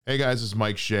Hey guys, this is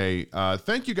Mike Shea.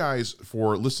 Thank you guys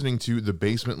for listening to the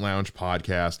Basement Lounge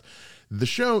podcast. The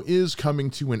show is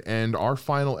coming to an end. Our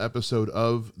final episode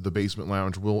of the Basement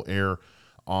Lounge will air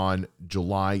on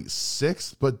July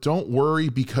 6th, but don't worry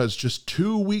because just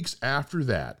 2 weeks after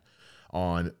that,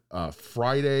 on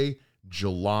Friday,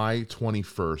 July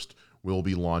 21st, we'll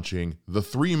be launching the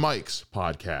Three Mics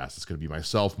podcast. It's going to be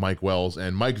myself, Mike Wells,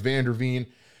 and Mike Vanderveen,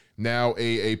 now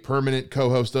a permanent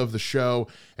co-host of the show,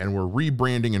 and we're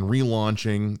rebranding and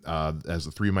relaunching as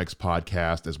the Three Mics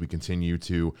podcast as we continue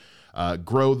to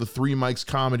grow the Three Mics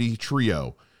comedy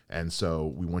trio. And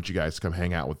so we want you guys to come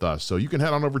hang out with us. So you can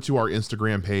head on over to our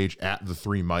Instagram page at the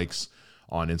Three Mics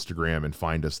on Instagram and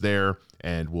find us there.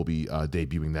 And we'll be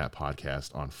debuting that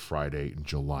podcast on Friday,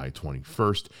 July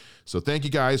 21st. So thank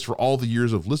you guys for all the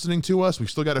years of listening to us.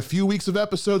 We've still got a few weeks of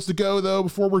episodes to go, though,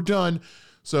 before we're done.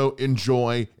 So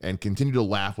enjoy and continue to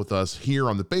laugh with us here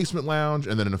on the Basement Lounge,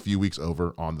 and then in a few weeks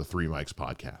over on the Three Mics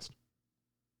podcast.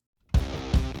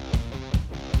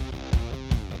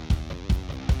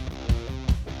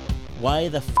 Why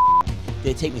the f***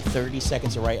 did it take me 30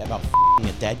 seconds to write about f***ing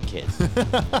a dead kid?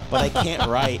 But I can't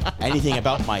write anything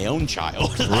about my own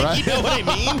child. Right. You know what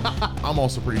I mean? I'm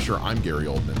also pretty sure I'm Gary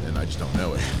Oldman, and I just don't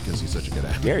know it because he's such a good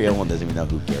actor. Gary Oldman doesn't even know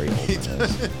who Gary Oldman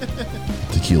is.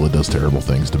 Tequila does terrible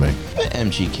things to me.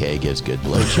 MGK gives good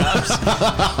blowjobs.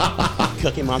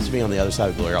 Cookie Monster being on the other side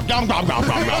of the glory. Hey.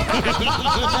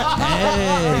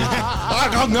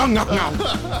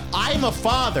 I'm a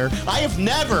father. I have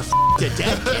never f***ed a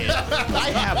dead kid.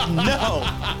 I have no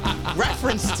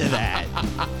reference to that.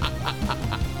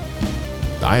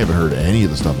 I haven't heard any of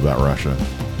the stuff about Russia.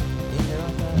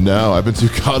 No, I've been too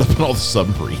caught up in all the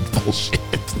submarine bullshit.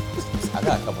 I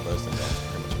got a couple of those things.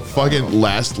 Fucking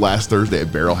last Thursday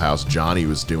at Barrel House, Johnny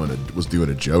was doing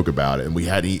a joke about it, and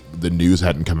the news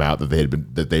hadn't come out that they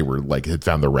had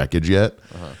found the wreckage yet,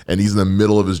 and he's in the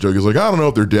middle of his joke. He's like, I don't know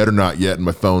if they're dead or not yet, and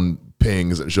my phone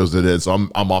pings and it shows that it is. So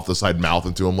I'm off the side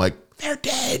mouthing to him like, they're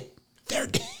dead. They're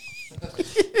dead.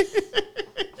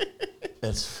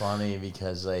 It's funny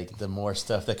because like the more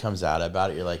stuff that comes out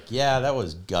about it, you're like, yeah, that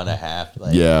was gonna happen.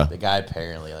 Like, yeah, the guy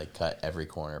apparently like cut every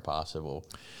corner possible.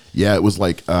 Yeah, it was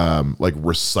like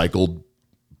recycled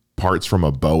parts from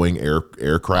a Boeing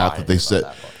aircraft that they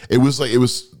said. It was like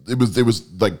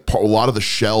a lot of the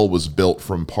shell was built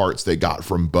from parts they got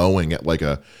from Boeing at like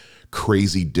a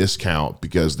crazy discount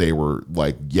because they were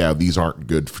like, yeah, these aren't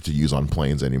good to use on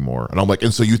planes anymore. And I'm like,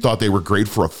 and so you thought they were great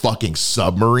for a fucking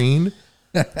submarine?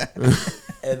 And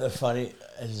the funny,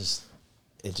 it's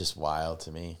just wild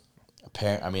to me.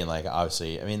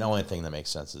 Obviously, the only thing that makes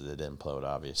sense is it didn't implode,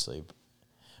 obviously.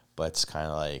 But it's kind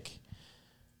of like,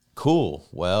 cool.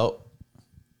 Well,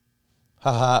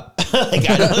 haha.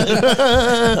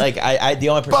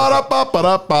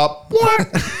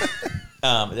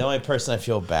 The only person I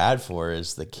feel bad for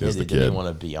is the kid that didn't want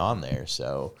to be on there.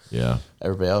 So yeah,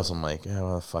 everybody else, I'm like,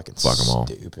 oh, fucking fuck them all.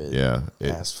 Stupid,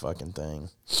 ass fucking thing.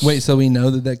 Wait, so we know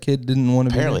that kid didn't want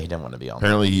to be on? Apparently he didn't want to be on.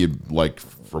 Apparently he had,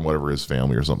 from whatever his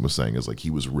family or something was saying, is like he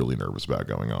was really nervous about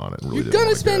going on and really You're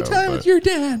gonna spend time with your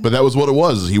dad. But that was what it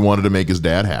was. He wanted to make his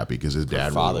dad happy because his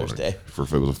dad Father's Day. It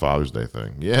was a Father's Day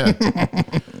thing. Yeah.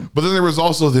 But then there was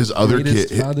also this other kid,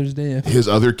 Father's Day. His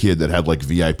other kid that had like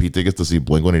VIP tickets to see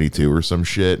Blink-182 or some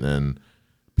shit, and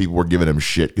people were giving him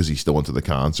shit because he still went to the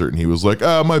concert, and he was like,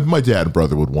 my dad and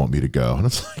brother would want me to go. And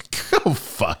it's like, go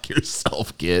fuck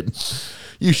yourself, kid.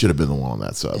 You should have been the one on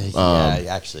that sub.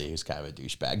 Actually, he was kind of a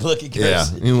douchebag looking. Yeah,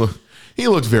 he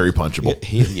looked very punchable.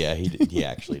 He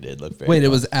actually did look very. Wait, it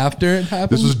was after it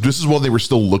happened? This is when they were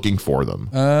still looking for them.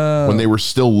 When they were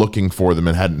still looking for them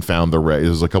and hadn't found the wreck. It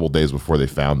was a couple days before they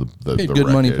found the good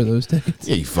wreckage. Money for those tickets.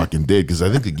 Yeah, you fucking did, because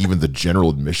I think that even the general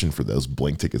admission for those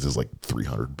Blink tickets is like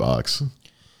 $300.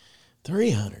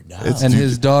 $300. And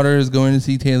his daughter is going to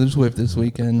see Taylor Swift this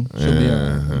weekend. She'll be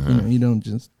all right. You don't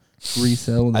just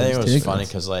resell those I think it was tickets. funny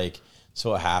because so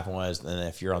what happened was, and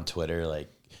if you're on Twitter,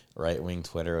 right-wing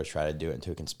Twitter would try to do it into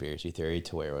a conspiracy theory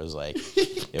to where it was like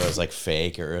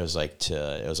fake, or it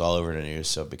was all over the news.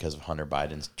 So because of Hunter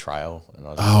Biden's trial, and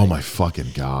I was my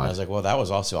fucking God. I was like, well, that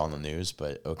was also on the news,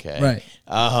 but okay. Right.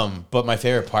 But my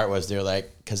favorite part was they're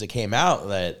like, because it came out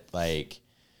that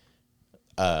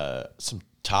some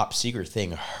top secret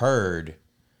thing heard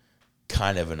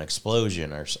kind of an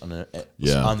explosion or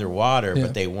underwater,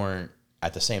 but they weren't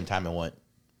at the same time. It went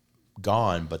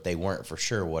gone, but they weren't for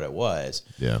sure what it was.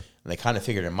 Yeah. And they kind of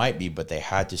figured it might be, but they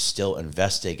had to still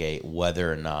investigate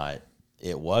whether or not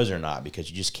it was or not, because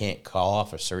you just can't call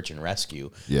off a search and rescue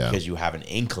because you have an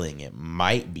inkling it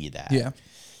might be that. Yeah.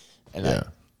 And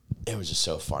it was just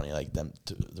so funny, like them,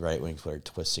 the right wing Twitter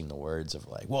twisting the words of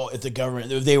like, well, if the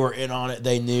government, if they were in on it,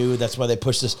 they knew. That's why they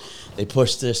pushed this. They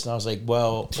pushed this, and I was like,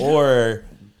 well, or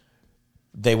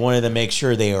they wanted to make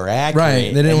sure they were accurate,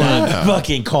 Right? They didn't want to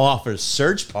fucking call off a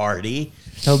search party.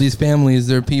 Tell these families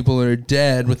their people are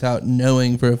dead without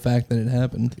knowing for a fact that it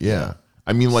happened. Yeah,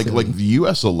 I mean, like the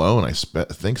U.S. alone, I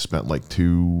think spent like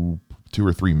 $2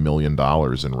 or $3 million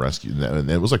in rescue, and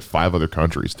it was like 5 other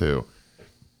countries too,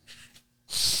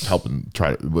 helping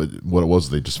try. What it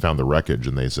was, they just found the wreckage,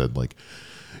 and they said like,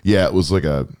 yeah, it was like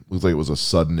it was a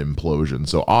sudden implosion.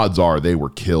 So odds are they were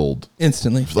killed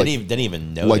Instantly. Like, didn't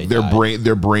even know. Like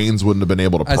their brains wouldn't have been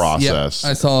able to process.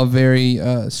 I saw a very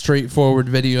straightforward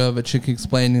video of a chick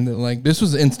explaining that like this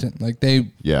was instant. Like they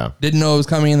didn't know it was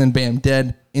coming, and then bam,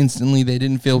 dead instantly. They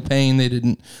didn't feel pain. They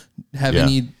didn't have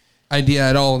any idea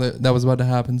at all that was about to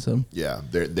happen. So yeah,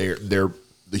 the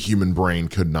human brain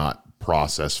could not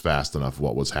process fast enough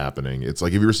what was happening. It's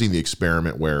like, have you ever seen the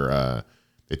experiment where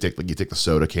you take the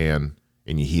soda can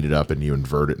and you heat it up and you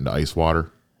invert it into ice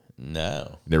water?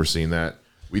 No, never seen that.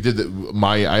 We did that.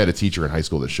 I had a teacher in high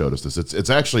school that showed us this. It's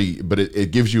actually, but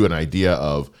it gives you an idea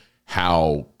of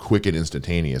how quick and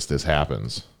instantaneous this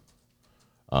happens.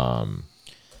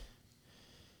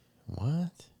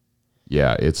 What?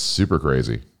 Yeah, it's super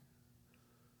crazy.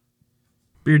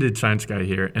 Bearded Science Guy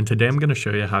here, and today I'm going to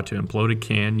show you how to implode a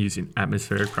can using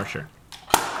atmospheric pressure.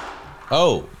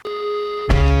 Oh.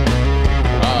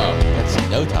 Wow, that's in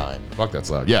no time. Fuck,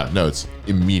 that's loud. Yeah, no, it's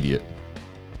immediate.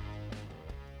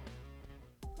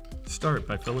 Start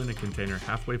by filling a container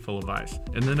halfway full of ice,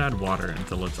 and then add water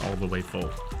until it's all the way full.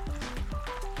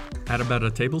 Add about a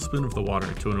tablespoon of the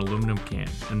water to an aluminum can,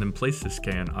 and then place this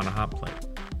can on a hot plate.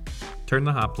 Turn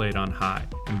the hot plate on high,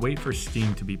 and wait for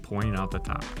steam to be pouring out the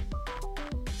top.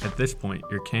 At this point,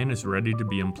 your can is ready to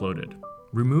be imploded.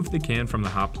 Remove the can from the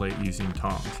hot plate using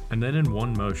tongs, and then in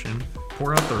one motion,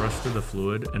 pour out the rest of the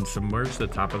fluid and submerge the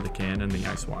top of the can in the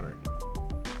ice water.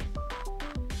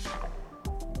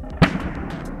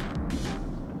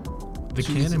 The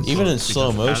can implodes even in because slow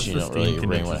as motion, the you don't really steam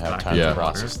want to condenses have back time into to the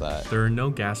process water, that. There are no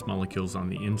gas molecules on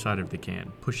the inside of the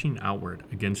can, pushing outward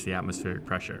against the atmospheric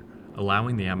pressure,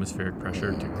 allowing the atmospheric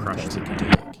pressure to crush the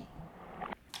can.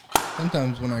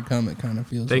 sometimes when I come, it kind of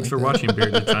feels. Thanks like for that. watching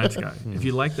Bearded Science Guy. If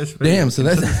you like this video, Damn, so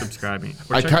that's consider subscribing.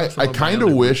 Or I check out some of my kind of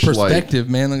other wish perspective,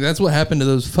 man. Like that's what happened to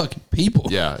those fucking people.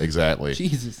 Yeah, exactly.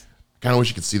 Jesus. Kind of wish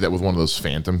you could see that with one of those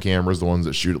phantom cameras, the ones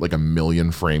that shoot at like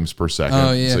 1,000,000 frames per second.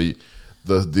 Oh, yeah. So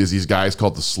there's these guys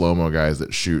called the slow-mo guys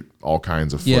that shoot all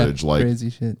kinds of footage, like crazy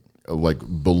shit. Like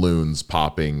balloons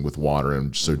popping with water,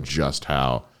 and so just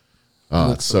how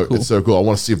it's cool. it's so cool. I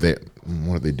want to see if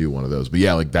they do one of those. But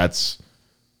yeah, like that's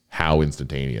how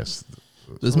instantaneous.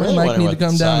 Does I'm my really mic wondering need to what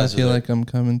come down? I size of feel the- like I'm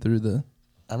coming through the.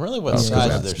 I'm really what 'cause I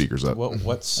size have of their speakers up.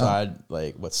 What side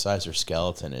what size their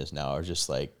skeleton is now, or just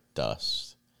like dust.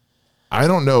 I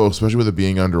don't know, especially with it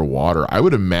being underwater. I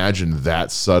would imagine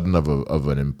that sudden of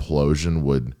an implosion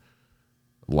would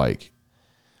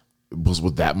was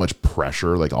with that much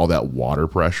pressure, like all that water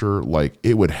pressure, like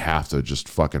it would have to just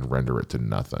fucking render it to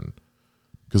nothing.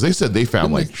 Because they said they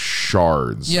found like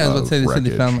shards. Yeah, I was about to say they said they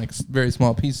wreckage. found like very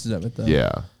small pieces of it though.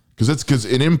 Yeah, because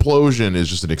an implosion is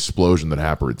just an explosion that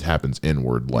happens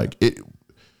inward. Like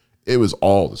it was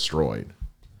all destroyed.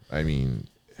 I mean,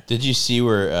 Did you see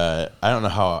where I don't know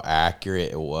how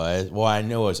accurate it was? Well, I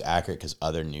know it was accurate because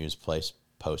other news place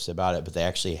posted about it, but they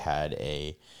actually had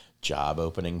a job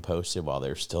opening posted while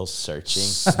they're still searching.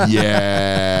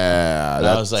 yeah, And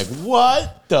I was like,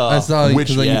 "What the?" I saw you Which-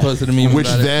 because you yeah. posted a meme which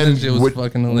about then it. That shit was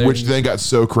fucking hilarious. which then got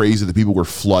so crazy that people were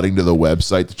flooding to the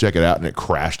website to check it out, and it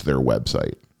crashed their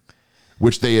website,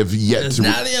 which they have yet It's to.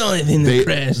 not the only thing that They,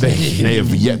 crashed. they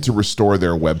have yet to restore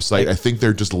their website. I think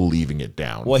they're just leaving it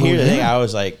down. Well, here's the thing. I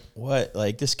was like, "What?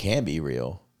 Like this can't be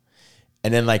real."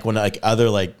 And then like when like other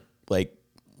like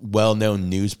well-known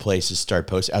news places start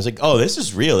posting, I was like, "Oh, this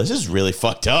is real. This is really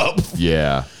fucked up."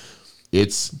 Yeah,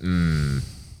 it's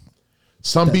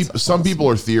some people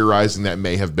are theorizing that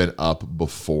may have been up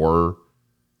before,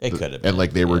 It could have been, and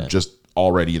like they were just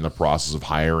already in the process of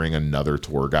hiring another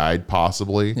tour guide,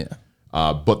 possibly. Yeah.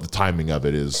 But the timing of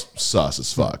it is sus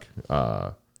as fuck.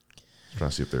 Trying to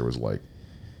see if there was like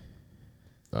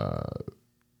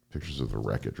pictures of the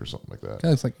wreckage or something like that. Guy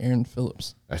looks like Aaron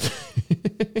Phillips.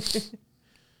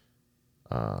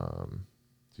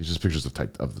 It's just pictures of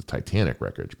the Titanic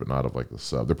wreckage, but not of like the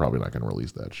sub. They're probably not going to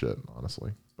release that shit,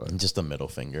 honestly. But just a middle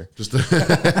finger. just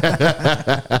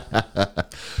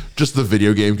Just the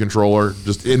video game controller,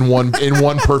 just in one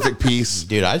perfect piece.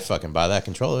 Dude, I'd fucking buy that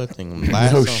controller thing.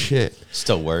 No shit.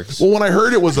 Still works. Well, when I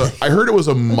heard it was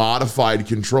a modified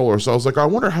controller, so I was like, I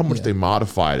wonder how much they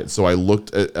modified it. So I looked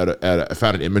I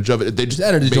found an image of it. They just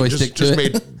added a joystick just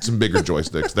made some bigger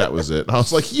joysticks. That was it. And I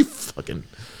was like, you fucking.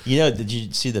 Did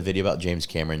you see the video about James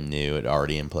Cameron knew it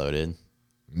already imploded?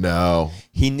 No.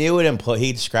 He knew it imploded.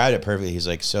 He described it perfectly. He's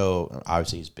like, so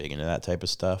obviously he's big into that type of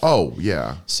stuff. Oh,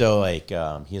 yeah. So like,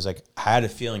 he was like, I had a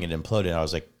feeling it imploded. And I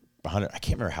was like, I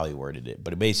can't remember how he worded it,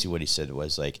 but basically what he said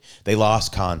was like, they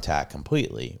lost contact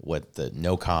completely with the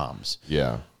no comms.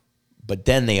 Yeah. But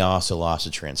then they also lost a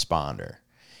transponder.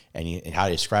 And how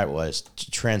he described it was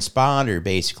transponder,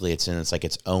 basically it's like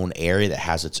its own area that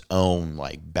has its own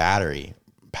like battery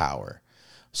power.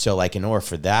 So, like, in order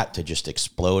for that to just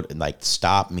explode and, like,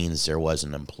 stop means there was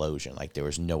an implosion. Like, there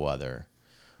was no other.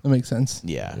 That makes sense.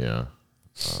 Yeah. Yeah.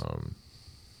 See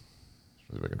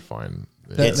if I can find.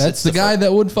 That's the guy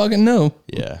that would fucking know.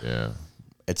 Yeah. Yeah.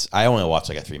 I only watched,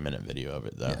 like, a 3-minute video of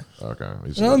it, though. Yeah. Okay.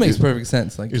 That makes perfect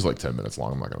sense. Like, he's like 10 minutes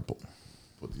long. I'm not going to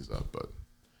put these up, but.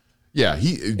 Yeah.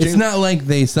 It's not like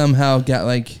they somehow got,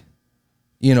 like,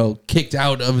 kicked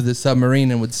out of the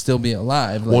submarine and would still be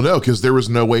alive. Well, no, because there was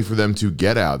no way for them to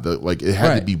get out. It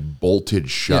had to be bolted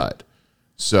shut. Yeah.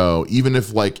 So even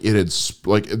if like it had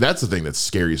that's the thing that's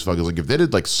scary as fuck is like if they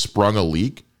had like sprung a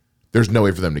leak, there's no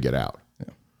way for them to get out.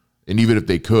 Yeah. And even if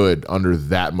they could, under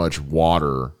that much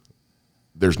water,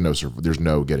 there's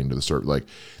no getting to the surface. Like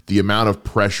the amount of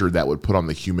pressure that would put on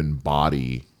the human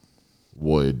body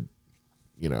would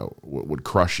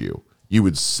crush you. You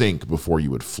would sink before you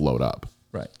would float up.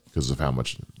 Right. Because of how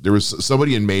much there was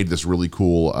somebody had made this really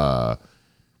cool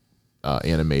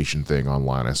animation thing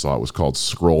online. I saw it was called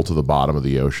Scroll to the Bottom of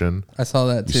the Ocean. I saw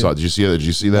that too. Did you see that? Did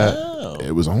you see that? No.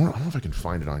 It was, I don't know if I can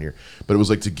find it on here, but it was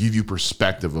like to give you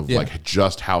perspective of like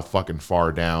just how fucking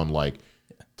far down like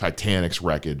Titanic's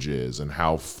wreckage is and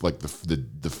how like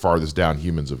the farthest down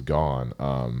humans have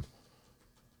gone.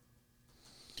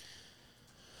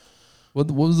 What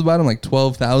was the bottom, like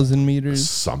 12,000 meters?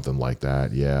 Something like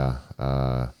that, yeah.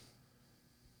 Yeah,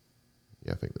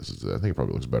 I think it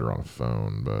probably looks better on a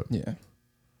phone, but yeah,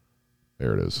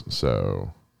 there it is.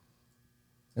 So,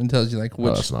 and it tells you like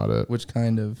which that's not it. Which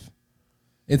kind of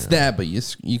it's that, but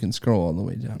you can scroll all the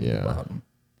way down to the bottom.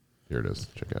 Here it is.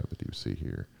 Check out the deep sea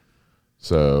here.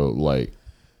 So, like,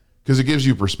 because it gives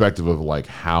you perspective of like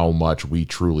how much we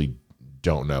truly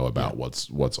don't know about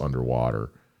what's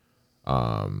underwater.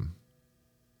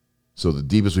 So the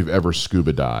deepest we've ever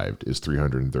scuba dived is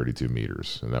 332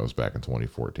 meters, and that was back in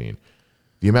 2014.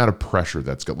 The amount of pressure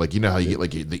that's got, like, you know how you get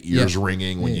like the ears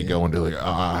ringing when you go into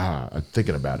like,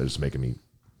 thinking about it is making me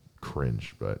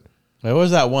cringe. But what was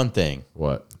that one thing?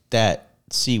 What? That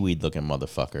seaweed looking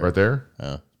motherfucker. Right there?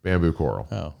 Oh. Bamboo coral.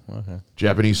 Oh, okay.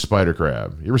 Japanese spider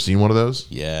crab. You ever seen one of those?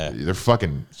 Yeah. They're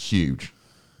fucking huge.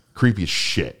 Creepy as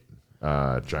shit.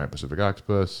 Giant Pacific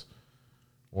octopus.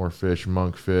 Oarfish,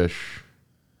 monkfish.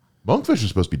 Monkfish is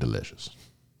supposed to be delicious.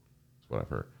 That's what I've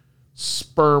heard.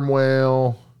 Sperm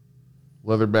whale.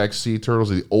 Leatherback sea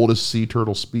turtles are the oldest sea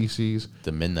turtle species.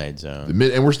 The Midnight Zone.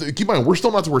 And keep in mind, we're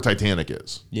still not to where Titanic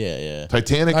is. Yeah, yeah.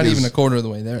 Titanic not is even a quarter of the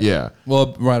way there. Yeah.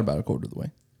 Well, right about a quarter of the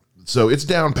way. So it's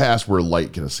down past where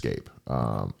light can escape.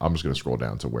 I'm just going to scroll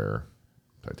down to where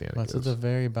Titanic What's is. at the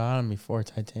very bottom before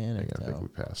Titanic? I think we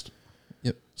passed.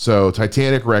 Yep. So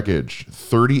Titanic wreckage,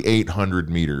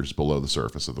 3,800 meters below the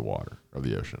surface of the water, of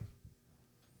the ocean.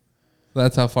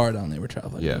 That's how far down they were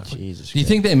traveling. Yeah. Jesus. Do you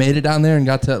think they made it down there and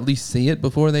got to at least see it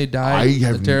before they died? I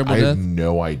have death?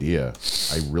 no idea.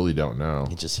 I really don't know.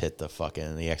 He just hit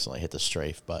he accidentally hit the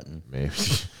strafe button. Maybe.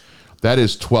 That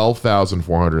is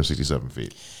 12,467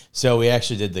 feet. So we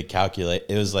actually did the calculate.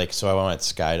 It was like, so I went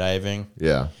skydiving.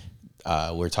 Yeah.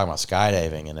 We were talking about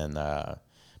skydiving, and then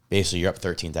basically you're up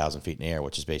 13,000 feet in the air,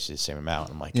 which is basically the same amount.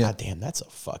 I'm like, God damn, that's a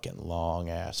fucking long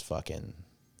ass fucking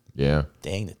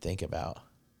thing to think about.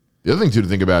 The other thing too to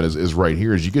think about is right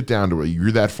here is you get down to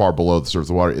you're that far below the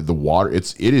surface of the water.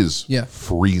 It is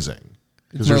freezing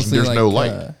because there's like, no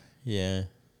light. Yeah.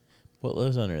 What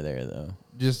lives under there though?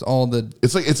 Just all the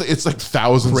it's like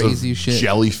thousands crazy of shit.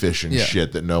 Jellyfish and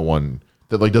shit that no one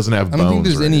that like doesn't have bones. I don't think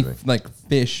there's any anything. like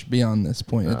fish beyond this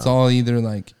point. No. It's all either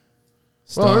like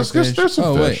starfish. Well, there's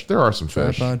some fish. Wait. There are some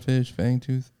fish. Tripod fish,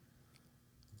 fangtooth.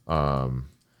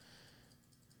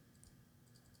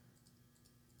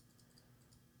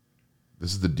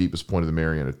 This is the deepest point of the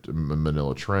Mariana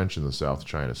Manila Trench in the South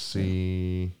China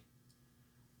Sea.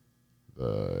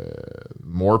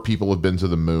 More people have been to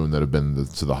the moon than have been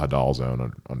to the Hadal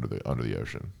Zone under the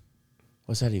ocean.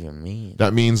 What's that even mean?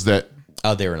 That means that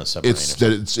Oh, they were in a submarine.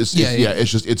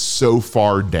 It's so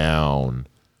far down.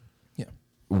 Yeah.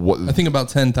 What I think about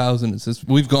 10,000. It's just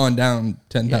we've gone down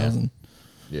 10,000.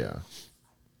 Yeah.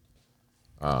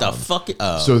 The fuck?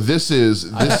 So this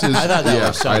is. I thought that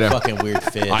was some fucking weird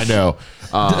fish. I know.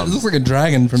 It looks like a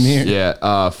dragon from here.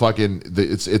 Yeah.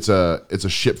 It's a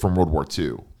ship from World War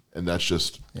II, and that's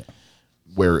just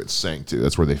where it sank to.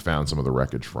 That's where they found some of the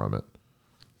wreckage from it,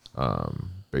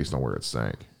 based on where it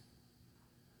sank.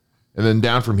 And then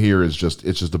down from here is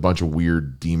it's just a bunch of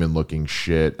weird demon looking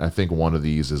shit. I think one of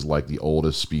these is like the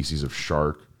oldest species of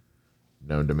shark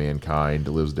known to mankind.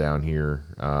 It lives down here.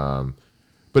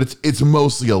 But it's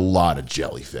mostly a lot of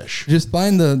jellyfish. Just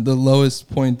find the lowest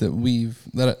point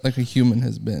that like a human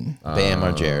has been. Bam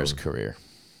Margera's career.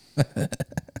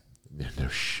 No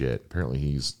shit. Apparently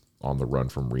he's on the run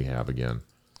from rehab again.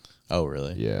 Oh,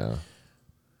 really? Yeah.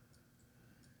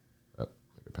 Oh,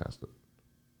 I think I passed it.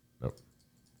 Nope.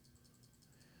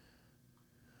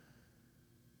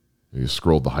 You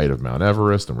scrolled the height of Mount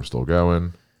Everest, and we're still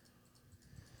going.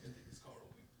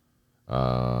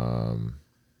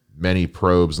 Many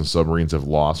probes and submarines have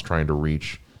lost trying to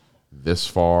reach this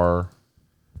far.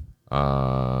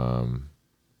 On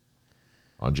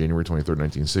January 23rd,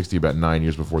 1960, about 9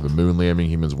 years before the moon landing,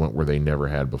 humans went where they never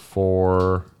had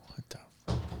before. What the?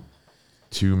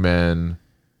 2 men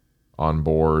on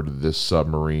board this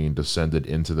submarine descended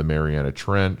into the Mariana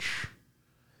Trench.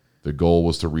 The goal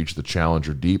was to reach the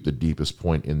Challenger Deep, the deepest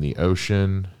point in the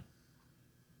ocean.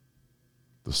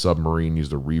 The submarine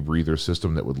used a rebreather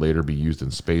system that would later be used in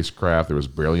spacecraft. There was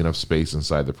barely enough space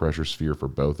inside the pressure sphere for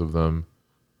both of them.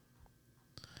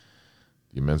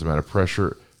 The immense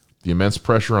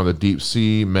pressure on the deep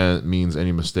sea means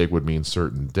any mistake would mean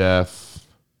certain death.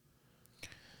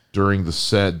 During the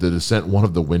descent, one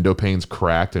of the window panes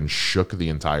cracked and shook the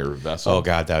entire vessel. Oh,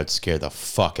 God, that would scare the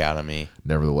fuck out of me.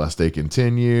 Nevertheless, they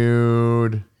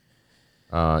continued.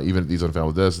 Even at these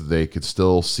unfounded deaths, they could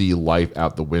still see light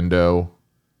out the window.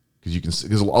 Because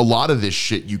a lot of this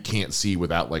shit you can't see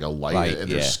without like a light,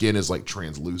 and their skin is like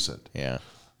translucent. Yeah.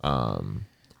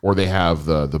 Or they have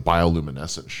the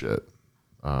bioluminescent shit.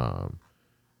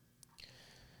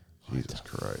 Jesus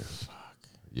Christ. Fuck?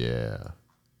 Yeah.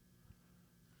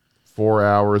 4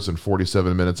 hours and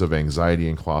 47 minutes of anxiety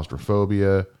and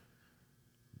claustrophobia.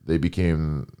 These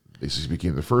became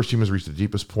the first humans to reach the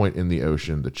deepest point in the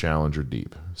ocean, the Challenger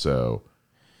Deep. So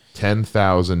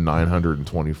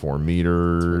 10,924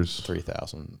 meters.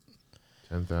 3,000.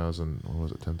 10,000. What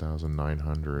was it?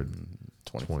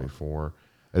 10,924.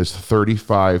 It is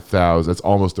 35,000. That's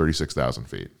almost 36,000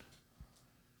 feet.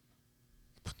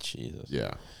 Jesus.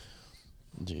 Yeah.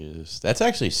 Jesus. That's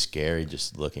actually scary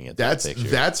just looking at that picture.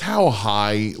 That's how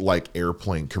high like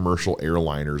commercial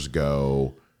airliners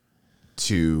go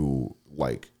to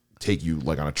like take you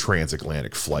like on a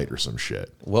transatlantic flight or some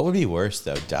shit. What would be worse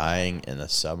though, dying in a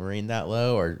submarine that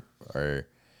low or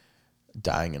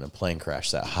dying in a plane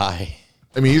crash that high?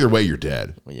 I mean, either way, you're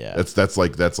dead. Yeah. That's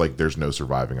like there's no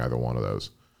surviving either one of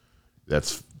those.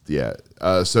 That's yeah.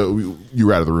 So you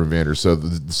were out of the room, Vander. So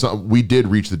we did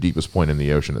reach the deepest point in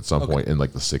the ocean at some point in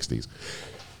like the 60s.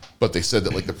 But they said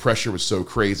that like the pressure was so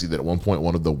crazy that at one point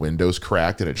one of the windows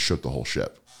cracked and it shook the whole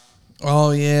ship.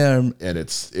 Oh yeah. And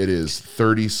it is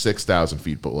 36,000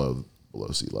 feet below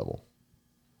sea level.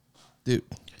 Dude.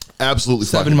 Absolutely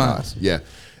 7 miles. Not. Yeah.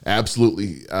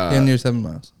 Absolutely. Damn near 7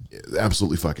 miles.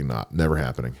 Absolutely fucking not. Never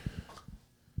happening.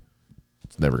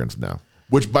 It's never going to now.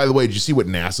 Which, by the way, did you see what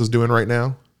NASA's doing right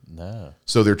now? No.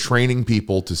 So they're training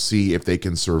people to see if they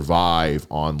can survive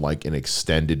on like an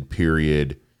extended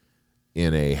period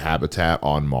in a habitat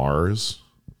on Mars.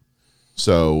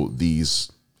 So these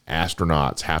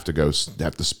astronauts have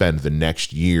to spend the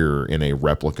next year in a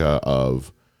replica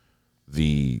of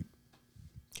the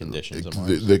conditions of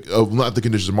Mars. Not the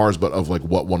conditions of Mars, but of like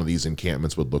what one of these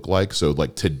encampments would look like. So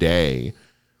like today,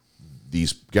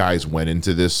 these guys went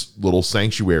into this little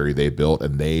sanctuary they built,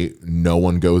 and no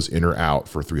one goes in or out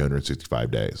for 365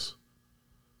 days.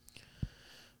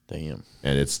 Damn.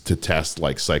 And it's to test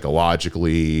like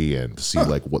psychologically and to see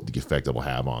like what the effect it'll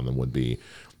have on them would be,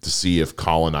 to see if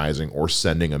colonizing or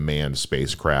sending a manned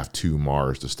spacecraft to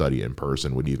Mars to study it in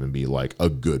person would even be like a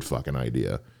good fucking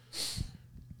idea.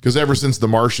 Because ever since The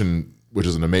Martian, which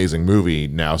is an amazing movie,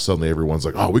 now suddenly everyone's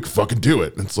like, oh, we can fucking do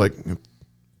it. And it's like,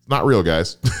 not real,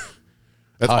 guys.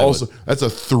 That's a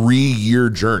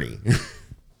 3-year journey.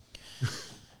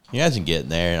 You imagine getting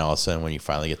there, and all of a sudden, when you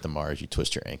finally get to Mars, you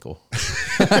twist your ankle.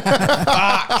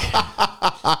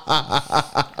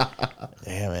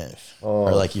 Damn it!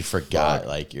 Or like you forgot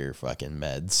like your fucking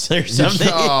meds or something.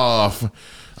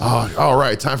 All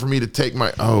right, time for me to take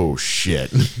my. Oh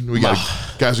shit, guys, we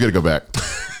gotta go back.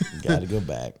 Gotta go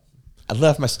back. I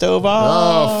left my stove on.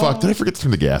 Oh fuck! Did I forget to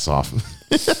turn the gas off?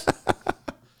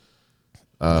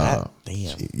 Damn.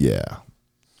 Yeah,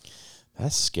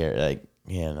 that's scary. Like,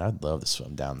 man, I'd love to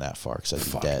swim down that far because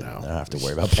I'd be dead. No. I don't have to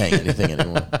worry about paying anything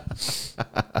anymore.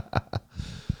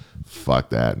 Fuck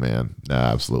that, man. No,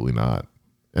 absolutely not.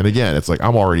 And again, it's like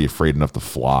I'm already afraid enough to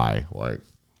fly. Like,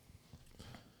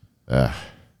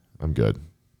 I'm good.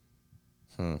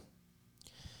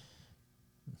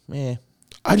 Yeah.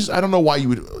 I don't know why you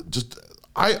would just.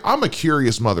 I'm a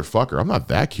curious motherfucker. I'm not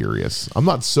that curious. I'm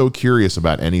not so curious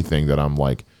about anything that I'm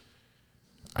like,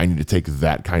 I need to take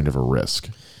that kind of a risk.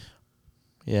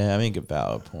 Yeah, I make a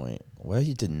valid point. What if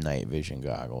you did night vision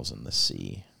goggles in the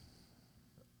sea?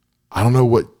 I don't know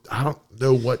what.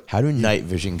 How do night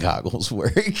vision goggles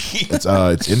work?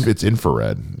 It's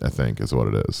infrared. I think is what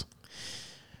it is.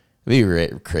 It'd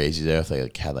be crazy though if they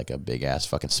like had like a big ass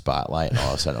fucking spotlight and all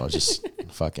of a sudden it was just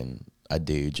fucking a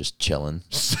dude just chilling.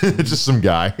 Just some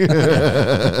guy. It's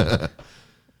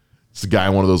a guy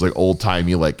in one of those like old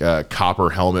timey like copper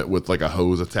helmet with like a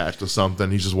hose attached to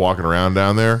something. He's just walking around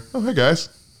down there. Oh, hey guys.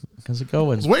 How's it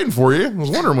going? I was waiting for you. I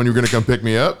was wondering when you were going to come pick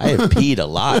me up. I have peed a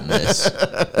lot in this.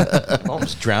 I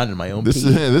almost drowned in my own pee.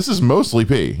 This is mostly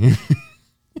pee.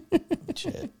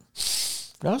 Shit.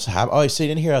 What else happened? Oh, so you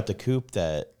didn't hear about the coup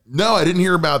that... No, I didn't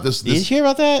hear about this. Did you hear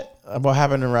about that? About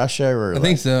happened in Russia? Or I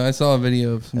think so. I saw a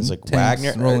video of some it's like tanks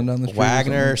Wagner rolling down the street.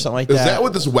 Wagner or something like that. Is that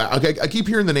what this... Okay, I keep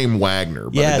hearing the name Wagner.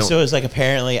 But yeah, so it's like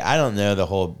apparently, I don't know the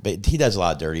whole... But he does a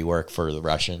lot of dirty work for the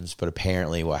Russians, but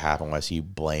apparently what happened was he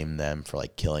blamed them for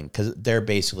like killing... Because they're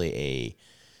basically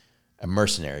a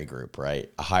mercenary group, right?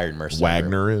 A hired mercenary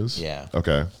Wagner group. is? Yeah.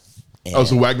 Okay. And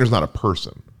so Wagner's not a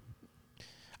person.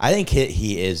 I think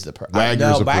he is the person.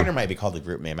 Wagner might be called the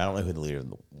group name. I don't know who the leader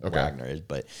of Wagner is,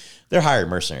 but they're hired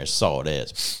mercenaries. That's all it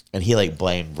is. And he like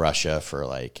blamed Russia for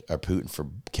like, or Putin for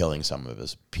killing some of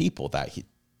his people that he.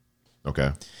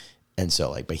 Okay. And so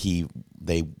like, but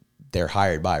they're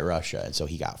hired by Russia, and so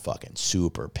he got fucking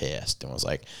super pissed and was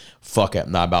like, "Fuck it,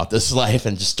 I'm not about this life,"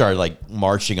 and just started like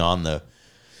marching on the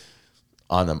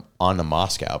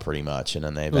Moscow pretty much, and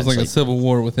then they it was like a civil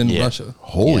war within Russia.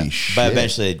 Holy shit! But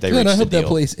eventually they reached I a hope deal. that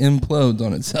place implodes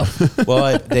on itself.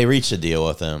 Well, they reached a deal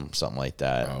with him, something like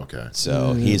that. Oh, okay.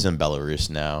 So he's in Belarus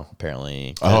now,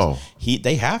 apparently.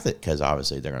 They have it because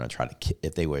obviously they're going to try to.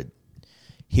 If they would,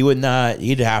 he would not.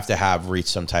 He'd have to have reached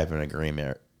some type of an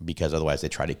agreement because otherwise they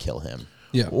try to kill him.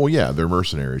 Yeah. Well, yeah, they're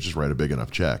mercenaries. Just write a big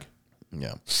enough check.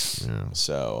 Yeah.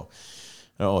 So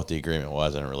I don't know what the agreement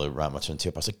was. I didn't really run much into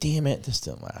it. But I was like, damn it, this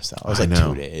didn't last that. It was like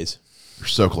 2 days. You're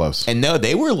so close. And no,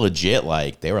 they were legit.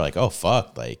 Like they were like, oh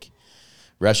fuck, like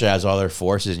Russia has all their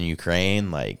forces in Ukraine.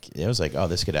 Like it was like, oh,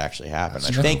 this could actually happen.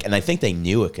 I think they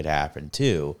knew it could happen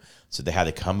too. So they had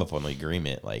to come up on the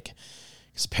agreement. Like,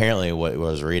 because apparently what I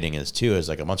was reading is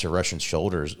like a bunch of Russian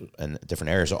soldiers in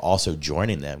different areas are also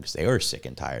joining them because they were sick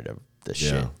and tired of this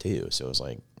shit too. So it was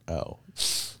like, oh,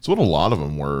 it's what a lot of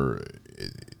them were.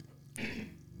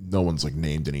 No one's like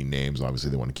named any names.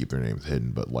 Obviously, they want to keep their names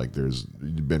hidden. But like, there's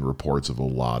been reports of a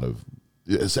lot of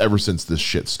ever since this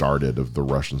shit started of the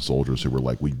Russian soldiers who were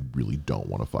like, we really don't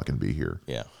want to fucking be here.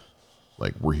 Yeah,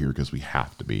 like we're here because we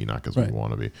have to be, not because we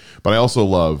want to be. But I also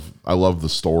love the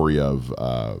story of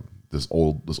this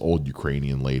old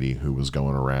Ukrainian lady who was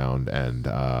going around and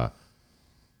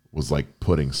was like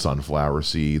putting sunflower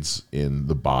seeds in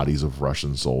the bodies of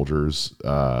Russian soldiers'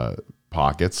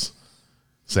 pockets,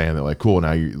 saying that like, cool,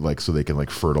 now you like, so they can like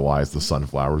fertilize the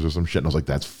sunflowers or some shit. And I was like,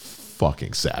 that's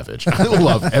fucking savage. I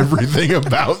love everything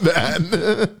about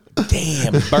that.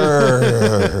 Damn,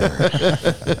 burr.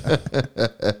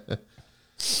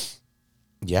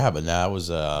 Yeah, but that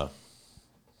was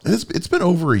it's been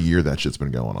over a year that shit's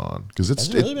been going on because it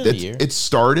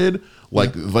started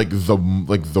like Yeah. like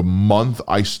the month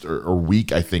or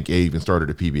week I think it even started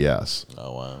at PBS.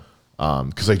 Oh wow.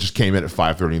 Because I just came in at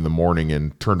 5:30 in the morning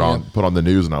and put on the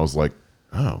news and I was like,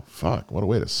 oh fuck, what a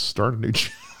way to start a new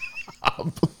job.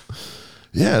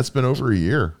 Yeah, it's been over a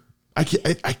year. I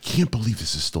can't believe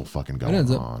this is still fucking going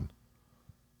on.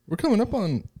 We're coming up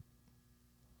on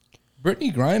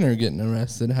Brittany Griner getting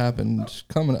arrested. Happened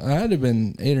coming. I had to have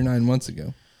been 8 or 9 months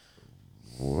ago.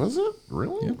 Was it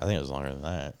really? I think it was longer than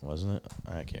that, wasn't it?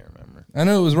 I can't remember. I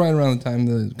know it was right around the time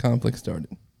the conflict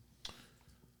started.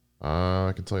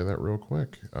 I can tell you that real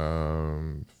quick.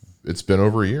 It's been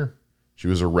over a year. She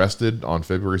was arrested on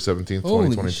February 17th,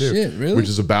 2022. Shit, really? Which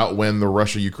is about when the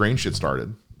Russia-Ukraine shit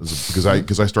started. Because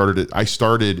I started it. I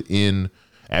started in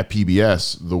at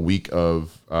PBS the week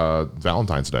of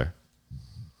Valentine's Day.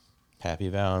 Happy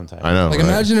Valentine's. I know. Like, right?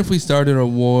 imagine if we started a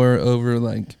war over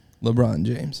like LeBron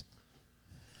James.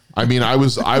 I mean, I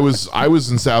was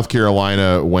in South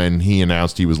Carolina when he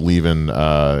announced he was leaving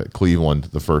Cleveland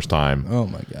the first time. Oh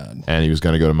my God! And he was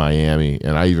going to go to Miami,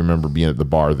 and I even remember being at the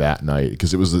bar that night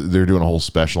because they're doing a whole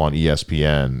special on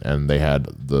ESPN, and they had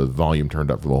the volume turned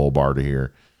up for the whole bar to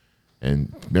hear.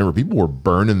 And remember, people were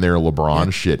burning their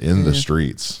LeBron shit in the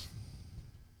streets.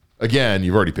 Again,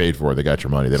 you've already paid for it; they got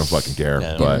your money; they don't fucking care.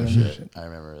 Yeah, but I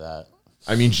remember that.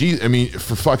 I mean,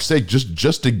 for fuck's sake,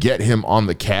 just to get him on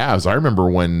the Cavs. I remember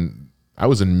when I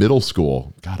was in middle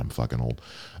school. God, I'm fucking old.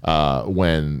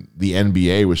 When the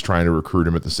NBA was trying to recruit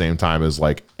him at the same time as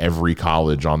like every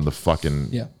college on the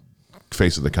fucking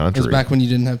face of the country. It was back when you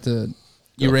didn't have to.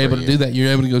 You were able to do that. You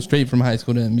were able to go straight from high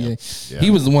school to NBA. Yeah.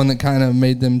 He was the one that kind of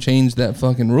made them change that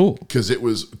fucking rule. Because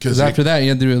after that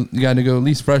you got to go at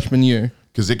least freshman year.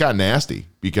 Because it got nasty.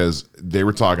 Because they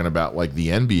were talking about like the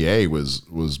NBA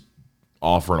was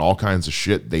offering all kinds of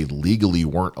shit they legally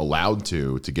weren't allowed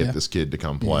to get this kid to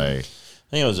come play. I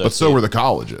think it was, but so were the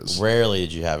colleges. Rarely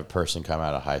did you have a person come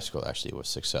out of high school that actually was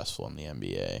successful in the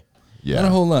NBA. Yeah, not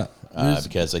a whole lot.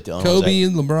 Because like the only Kobe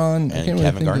and LeBron and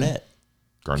Kevin Garnett.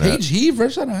 KG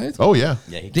fresh out of high school. Oh yeah.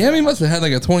 Damn, he must have had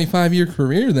like a 25-year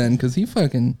career then, because he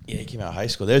fucking he came out of high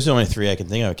school. There's the only three I can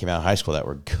think of that came out of high school that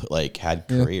were like had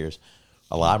careers.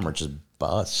 A lot of them are just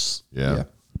busts. Yeah.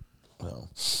 Well,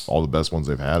 all the best ones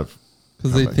they've had.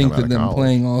 Because they think that them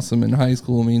playing awesome in high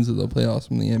school means that they'll play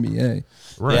awesome in the NBA.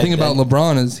 Right. The thing about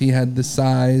LeBron is he had the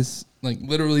size, like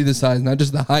literally the size, not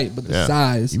just the height, but the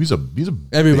size. He's a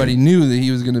everybody knew that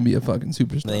he was going to be a fucking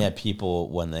superstar. And they had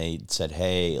people when they said,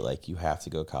 "Hey, like you have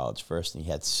to go college first," and he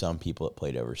had some people that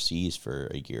played overseas for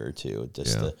a year or two,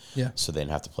 so they didn't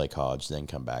have to play college, then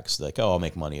come back. So like, oh, I'll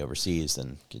make money overseas,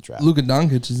 then get drafted. Luka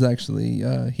Doncic is actually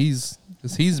he's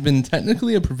been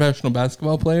technically a professional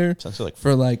basketball player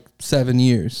for like 7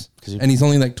 years, and he's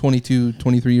only like 22,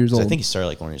 23 years old. I think he started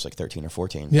like when he was like 13 or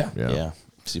 14. Yeah.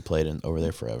 Because he played over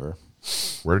there forever.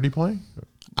 Where did he play?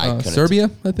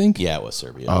 Serbia, I think. Yeah, it was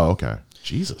Serbia. Oh, okay.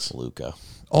 Jesus. Luka.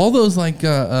 All those like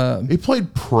he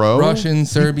played pro Russian,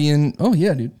 Serbian. Oh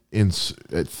yeah, dude.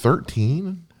 At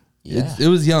 13. Yeah. It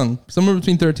was young, somewhere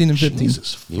between 13 and 15.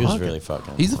 Jesus, he was really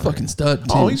fucking. He's a fucking stud.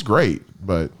 Too. Oh, he's great,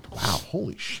 but wow,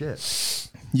 holy shit.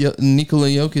 Yeah, Nikola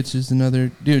Jokic is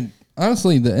another dude.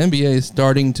 Honestly, the NBA is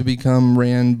starting to become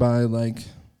ran by like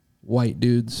white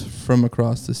dudes from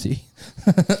across the sea.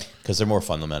 Because they're more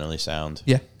fundamentally sound.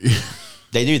 Yeah.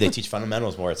 They do. They teach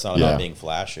fundamentals more. It's not about being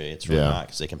flashy. It's really not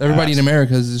because they can. Everybody in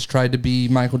America has just tried to be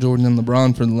Michael Jordan and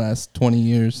LeBron for the last 20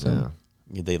 years. So. Yeah.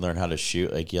 They learn how to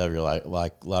shoot. Like you're like a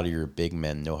lot of your big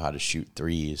men know how to shoot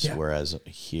threes, whereas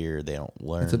here they don't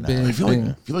learn. It's a big thing.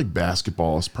 I feel like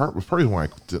basketball was probably why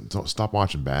I stopped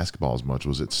watching basketball as much.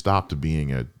 Was it stopped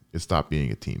being a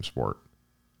team sport.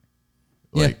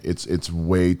 Like it's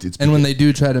and when they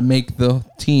do try to make the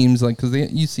teams, like, because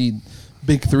you see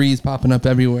big threes popping up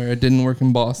everywhere. It didn't work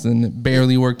in Boston. It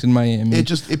barely worked in Miami.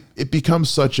 It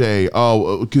becomes such a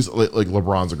because like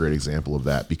LeBron's a great example of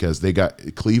that, because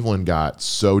Cleveland got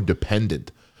so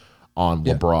dependent on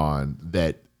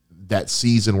LeBron that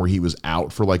season where he was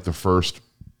out for like the first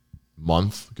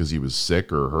month because he was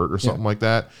sick or hurt or something like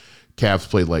that. Cavs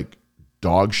played like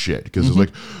dog shit because it's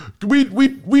like we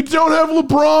don't have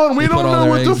LeBron, we don't know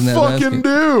what to fucking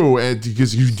do, and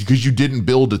because you didn't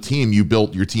build a team, you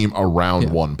built your team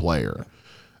around one player.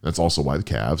 That's also why the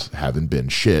Cavs haven't been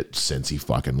shit since he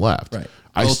fucking left. Right.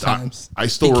 I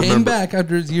still remember. He came back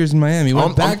after his years in Miami.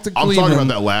 Went back to Cleveland. I'm talking about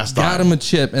that last time. Got him a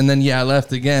chip, and then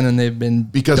left again, and they've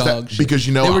been dog shit. Because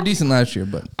they were decent last year,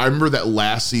 but I remember that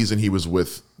last season he was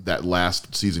with the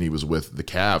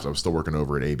Cavs. I was still working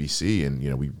over at ABC,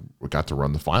 and we got to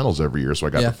run the finals every year, so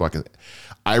I got to fucking.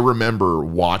 I remember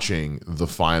watching the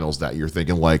finals that year,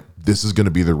 thinking like, this is going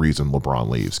to be the reason LeBron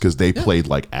leaves, because they played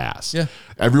like ass. Yeah,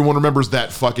 everyone remembers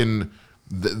that fucking.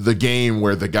 The game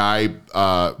where the guy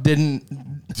didn't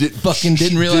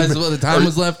realize what the time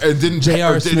was left and didn't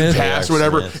pass or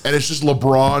whatever, and it's just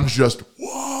LeBron just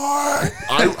what?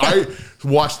 I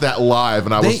watched that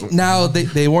live and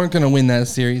they weren't going to win that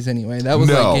series anyway. That was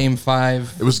like game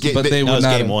 5. It was game, but that was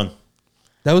game 1.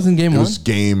 That was in game 1?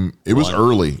 It was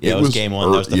early. Yeah, it was game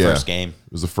 1. That was the first game.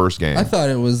 It was the first game. I thought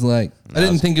it was like, I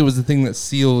didn't think it was the thing that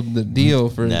sealed the deal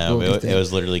for. No, it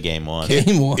was literally game 1.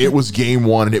 Game 1. It was game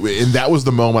 1, and that was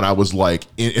the moment I was like,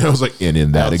 in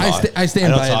that. I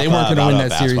stand by it. They weren't going to win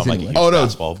that series anyway. Oh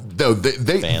no,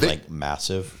 they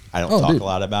massive. I don't talk a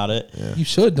lot about it. Yeah. You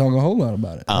should talk a whole lot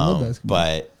about it. I love basketball.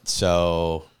 But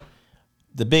so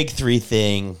the big 3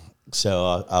 thing,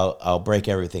 So I'll break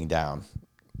everything down.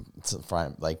 It's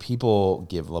fine. Like, people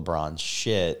give LeBron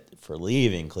shit for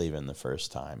leaving Cleveland the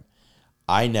first time.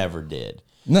 I never did.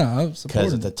 No, I was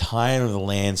because at the time of the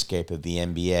landscape of the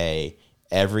NBA,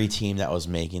 every team that was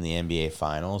making the NBA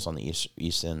Finals on the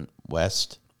East and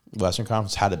Western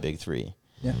Conference had a big three.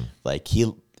 Yeah, like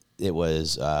it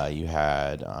was you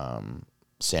had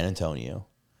San Antonio.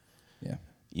 Yeah,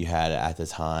 you had at the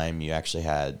time you actually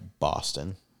had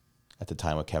Boston at the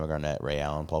time with Kevin Garnett, Ray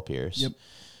Allen, Paul Pierce. Yep.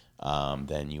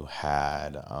 Then you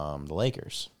had the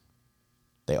Lakers.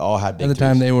 They all had big at the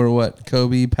time they were what?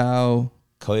 Kobe Powell,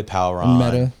 Ron,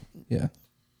 Meta. Yeah.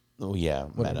 Oh yeah,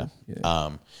 Whatever. Meta. Yeah.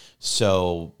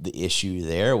 So the issue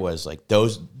there was like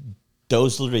those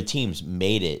literally teams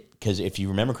made it, because if you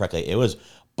remember correctly, it was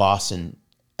Boston,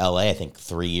 LA, I think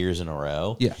 3 years in a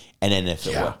row. Yeah. And then if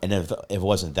it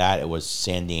wasn't that, it was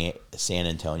San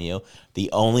Antonio. The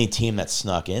only team that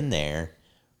snuck in there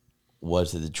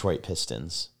was the Detroit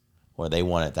Pistons, where they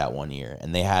won it that 1 year,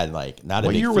 and they had like not a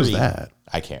What big year three. was that?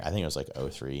 I can't. I think it was like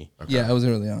 03. Okay. Yeah, I was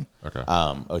early on. Okay.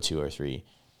 02 or 03.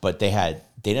 But they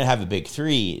didn't have a big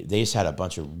three. They just had a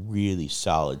bunch of really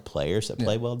solid players that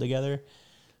played well together.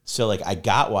 So like I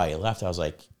got why he left. I was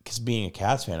like, because being a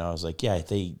Cavs fan, I was like, yeah,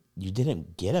 you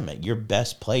didn't get him at your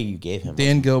best play you gave him.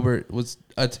 Dan Gilbert was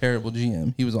a terrible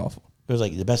GM. He was awful. It was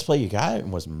like the best play you got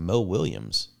him was Mo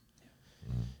Williams.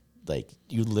 Like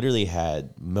you literally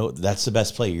had Mo. That's the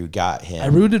best play you got him. I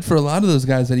rooted for a lot of those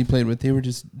guys that he played with. They were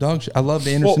just dog shit. I loved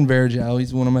Anderson Varejao.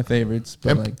 He's one of my favorites.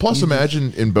 But And plus,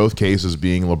 imagine in both cases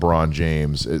being LeBron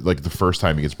James, like the first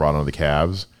time he gets brought onto the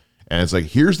Cavs, and it's like,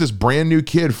 here's this brand new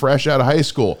kid fresh out of high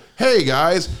school. Hey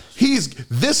guys,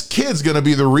 this kid's gonna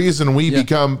be the reason we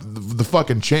become the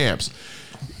fucking champs.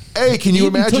 Hey, can you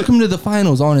imagine? Took him to the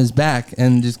finals on his back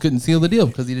and just couldn't seal the deal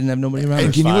because he didn't have nobody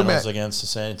around. Can Him. you imagine against the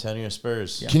San Antonio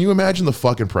Spurs? Can you imagine the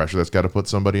fucking pressure that's got to put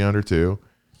somebody under too?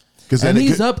 Because And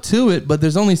he's up to it, but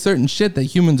there's only certain shit that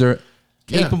humans are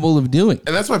capable of doing.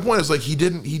 And that's my point. Is like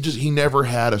he never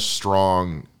had a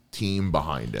strong team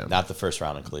behind him. Not the first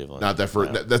round in Cleveland. Not that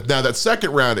first. Now that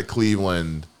second round at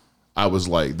Cleveland, I was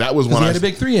like, that was when he had a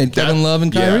big three. He had Kevin Love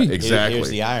and Kyrie. Yeah, exactly. Here's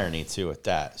the irony too with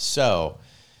that. So,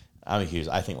 I think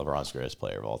LeBron's the greatest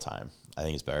player of all time. I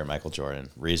think he's better than Michael Jordan.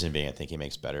 Reason being, I think he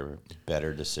makes better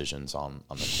decisions on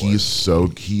the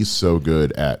court. He's so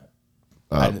good at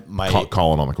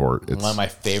calling on the court. One of my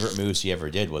favorite moves he ever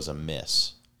did was a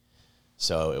miss.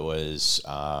 So it was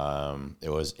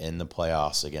in the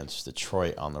playoffs against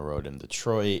Detroit on the road in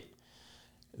Detroit.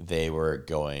 They were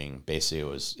going basically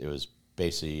it was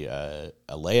basically a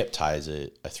layup ties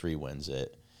it, a three wins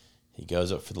it. He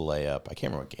goes up for the layup. I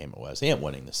can't remember what game it was. They ain't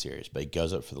winning the series, but he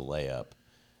goes up for the layup.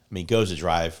 I mean, he goes to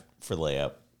drive for the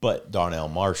layup, but Donnell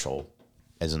Marshall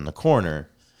is in the corner.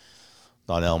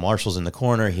 Donnell Marshall's in the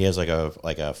corner. He has like a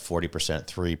 40%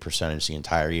 three percentage the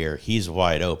entire year. He's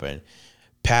wide open.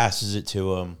 Passes it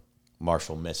to him.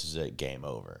 Marshall misses it. Game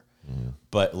over. Mm.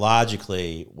 But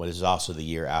logically, what is also the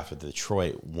year after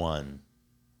Detroit won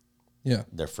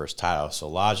their first title. So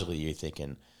logically, you're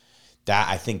thinking that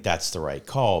I think that's the right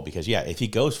call because, if he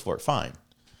goes for it, fine.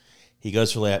 He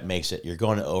goes for layup, makes it. You're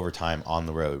going to overtime on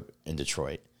the road in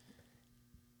Detroit.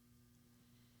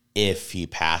 If he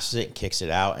passes it, kicks it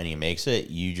out, and he makes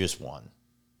it, you just won.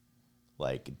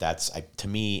 Like, that's, to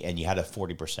me, and you had a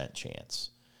 40% chance.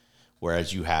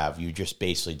 Whereas you just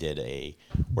basically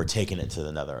we're taking it to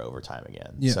another overtime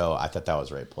again. Yeah. So I thought that was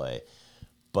the right play.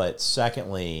 But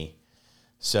secondly,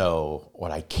 so what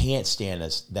I can't stand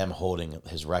is them holding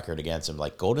his record against him.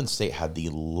 Like Golden State had the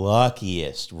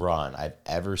luckiest run I've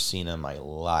ever seen in my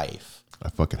life. I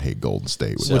fucking hate Golden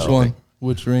State. Which one?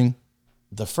 Which ring?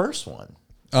 The first one.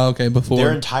 Oh, okay, before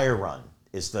their entire run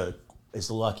is the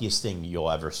luckiest thing you'll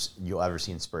ever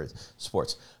see in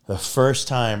sports. The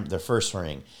first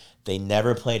ring, they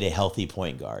never played a healthy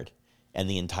point guard, and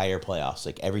the entire playoffs,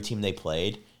 like every team they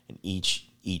played in each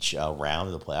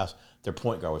round of the playoffs, their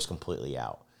point guard was completely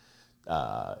out.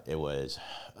 It was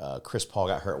Chris Paul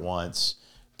got hurt once,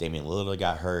 Damian Lillard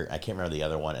got hurt. I can't remember the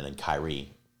other one, and then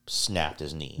Kyrie snapped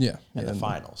his knee in the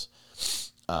finals.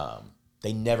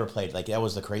 They never played, like that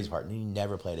was the crazy part. He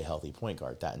never played a healthy point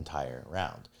guard that entire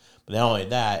round. But not only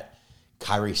that,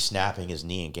 Kyrie snapping his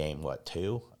knee in game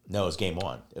 2? No, it was game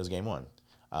 1. It was game 1.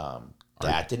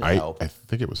 That didn't help. I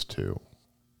think it was 2.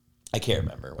 I can't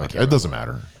remember. It doesn't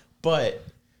matter. But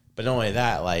not only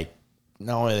that, like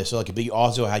not only this, but you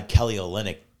also had Kelly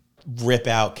Olynyk rip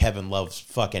out Kevin Love's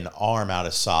fucking arm out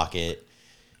of socket.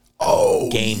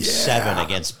 Game 7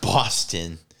 against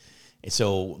Boston. And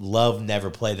so Love never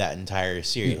played that entire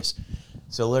series. Yeah.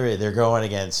 So literally, they're going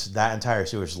against that entire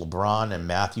series. LeBron and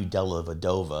Matthew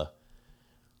Dellavedova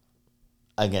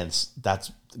against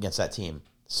that team.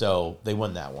 So they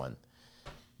won that one.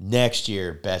 Next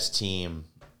year, best team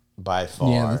by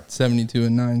far. Yeah,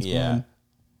 72-9. Yeah.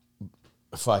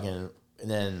 Fucking, and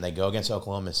then they go against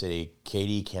Oklahoma City.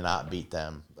 KD cannot beat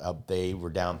them. They were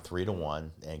down 3-1,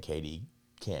 and KD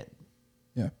can't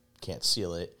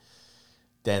seal it.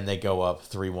 Then they go up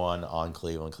 3-1 on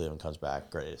Cleveland. Cleveland comes back.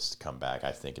 Greatest comeback,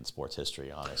 I think, in sports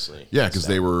history, honestly. Yeah, because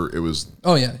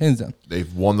Oh, yeah, hands down.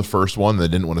 They've won the first one. They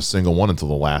didn't win a single one until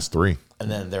the last three. And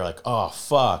then they're like, oh,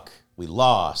 fuck, we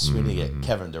lost. We need to get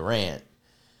Kevin Durant.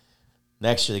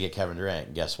 Next year they get Kevin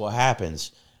Durant. Guess what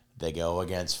happens? They go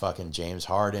against fucking James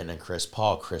Harden and Chris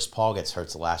Paul. Chris Paul gets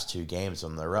hurt the last 2 games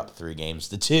when they're up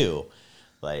 3-2.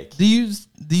 Like, do you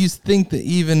think that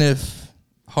even if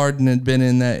Harden had been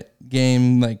in that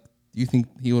game, like, do you think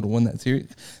he would have won that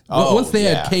series? Once they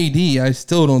had KD, I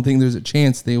still don't think there's a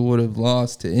chance they would have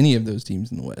lost to any of those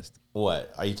teams in the West.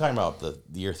 What are you talking about? The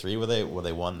year 3 where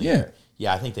they won the year? year?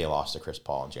 Yeah, I think they lost to Chris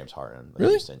Paul and James Harden.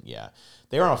 Really? Houston. Yeah,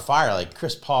 they were on fire. Like,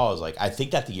 Chris Paul is like, I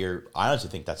think that the year. I honestly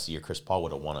think that's the year Chris Paul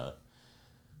would have won a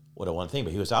thing,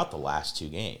 but he was out the last 2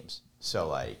 games. So,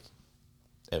 like,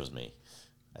 it was me,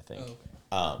 I think.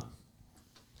 Oh, okay.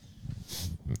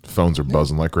 Phones are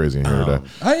buzzing like crazy in here today.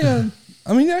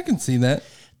 I mean, I can see that.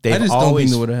 I just don't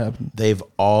think it would have happened. They've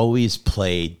always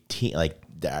played team like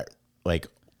that. Like,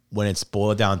 when it's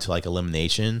boiled down to like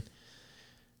elimination,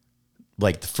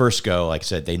 like the first go, like I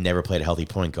said, they never played a healthy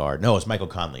point guard. No, it was Michael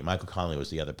Conley. Michael Conley was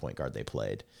the other point guard they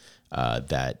played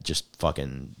that just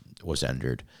fucking was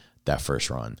injured that first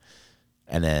run.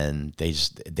 And then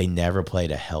they never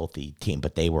played a healthy team,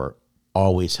 but they were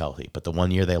always healthy. But the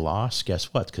one year they lost, guess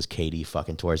what? Because KD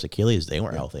fucking tore his Achilles. They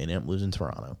weren't healthy and ended up losing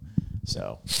Toronto.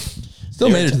 So still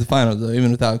made it to the finals though,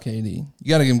 even without KD. You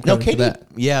got to give him credit for that.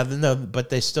 Yeah, no, but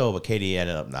KD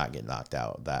ended up not getting knocked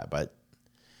out of that. But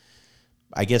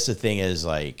I guess the thing is,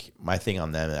 like, my thing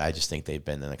on them, I just think they've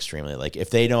been an extremely, like, if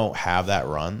they don't have that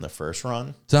run, the first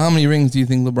run. So how many rings do you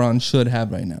think LeBron should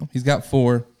have right now? He's got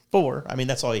 4. 4. I mean,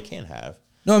 that's all he can have.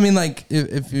 No, I mean, like,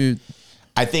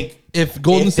 I think if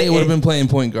Golden State would have been playing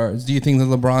point guards, do you think that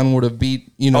LeBron would have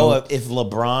beat, if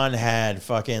LeBron had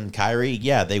fucking Kyrie,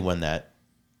 yeah, they win that.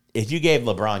 If you gave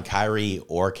LeBron, Kyrie,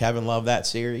 or Kevin Love that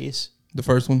series, the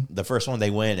first one, they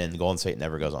win, and Golden State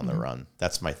never goes on the run.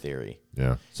 That's my theory.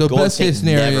 Yeah. So best case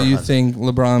scenario, you think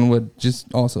LeBron would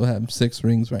just also have 6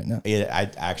 rings right now? Yeah,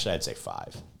 I'd say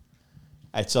 5.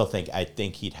 I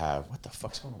think he'd have, what the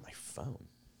fuck's going on with my phone?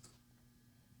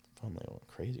 I'm like going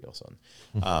crazy all of a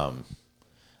sudden.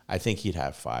 I think he'd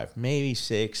have 5, maybe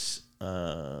 6,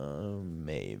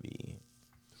 maybe.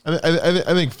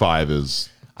 I think 5 is.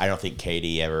 I don't think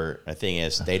KD ever. The thing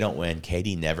is, they don't win.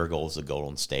 KD never goes to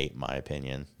Golden State, in my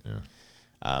opinion.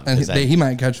 Yeah. And he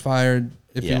might catch fire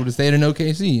if he would have stayed in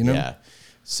OKC. Yeah.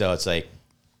 So it's like,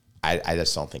 I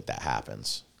just don't think that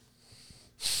happens.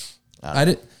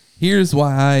 Here's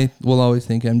why I will always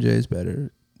think MJ is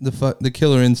better. The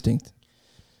killer instinct.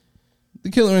 The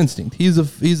killer instinct. He's a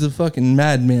fucking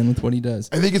madman with what he does.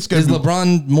 I think it's going to be... Is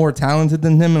LeBron more talented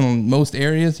than him in most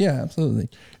areas? Yeah, absolutely.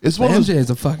 It's one of MJ is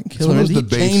a fucking killer. He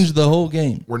changed the whole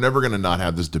game. We're never going to not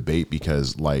have this debate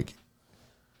because, like...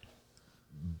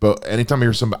 But anytime I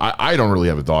hear somebody... I don't really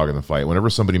have a dog in the fight.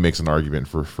 Whenever somebody makes an argument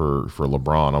for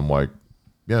LeBron, I'm like,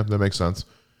 yeah, that makes sense.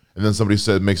 And then somebody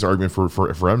makes an argument for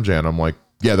MJ, and I'm like,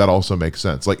 yeah, that also makes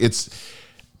sense. Like,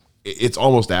 it's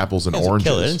almost apples and oranges.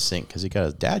 Killer instinct because he got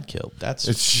his dad killed. That's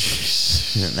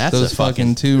those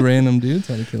fucking 2 random dudes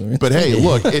had a killer instinct. But hey,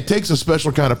 look, it takes a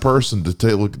special kind of person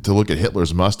to look at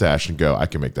Hitler's mustache and go, I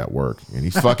can make that work. And he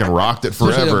fucking rocked it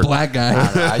forever. Especially a black guy.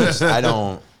 I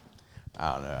don't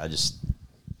know.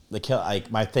 The kill. Like,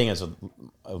 my thing is with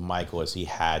Michael is he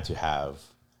had to have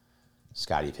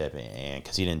Scottie Pippen, and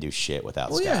because he didn't do shit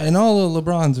without Scottie. Yeah, in all of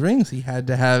LeBron's rings, he had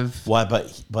to have but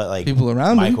like people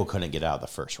around Michael him. couldn't get out of the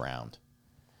first round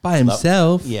by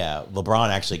himself. Yeah, LeBron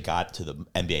actually got to the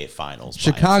NBA Finals.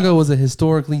 Chicago was a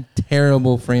historically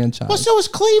terrible franchise. Well, so was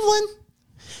Cleveland.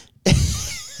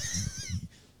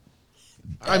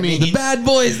 I mean, the bad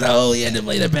boys, though. He had to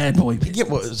play the bad boy. Yeah,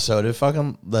 so did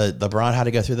fucking LeBron had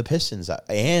to go through the Pistons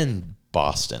and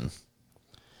Boston.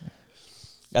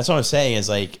 That's what I'm saying is,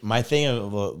 like, my thing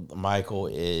of Michael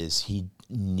is he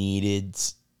needed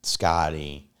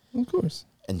Scottie, of course,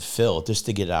 and Phil just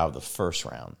to get out of the first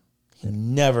round. He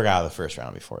never got out of the first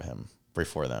round before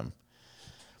them.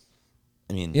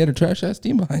 I mean, he had a trash ass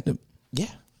team behind him. Yeah,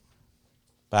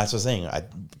 but that's what I'm saying.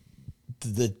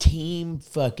 The team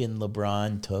fucking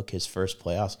LeBron took his first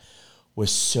playoffs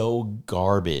was so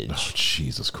garbage. Oh,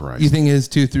 Jesus Christ! You think his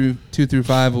 2 through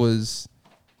 5 was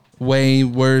way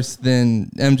worse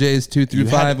than MJ's 2 through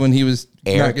 5 when he was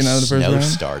knocking out of the first round?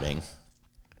 Starting.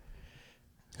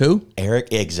 Who? Eric,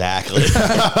 exactly.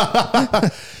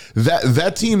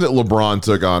 That team that LeBron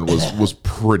took on was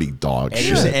pretty dog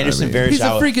shit. Anderson Varejao. He's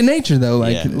a freak of nature, though.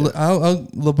 Like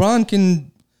LeBron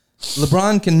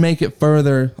can make it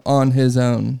further on his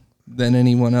own than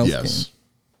anyone else can.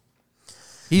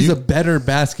 He's a better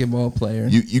basketball player.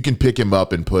 You can pick him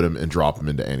up and put him and drop him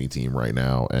into any team right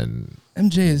now, and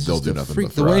MJ is just a freak.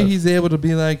 The way he's able to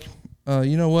be like,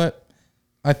 you know what?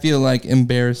 I feel like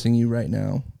embarrassing you right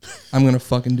now. I'm gonna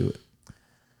fucking do it.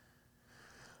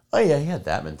 Oh yeah, he had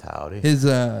that mentality.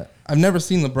 I've never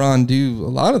seen LeBron do a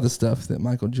lot of the stuff that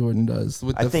Michael Jordan does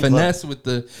with the finesse, with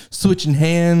the switching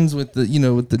hands, with the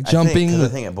jumping. I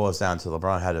think it boils down to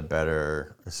LeBron had a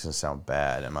better. This is gonna sound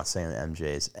bad. I'm not saying that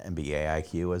MJ's NBA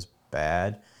IQ was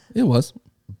bad. It was.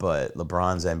 But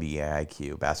LeBron's NBA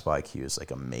IQ, basketball IQ is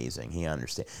like amazing. He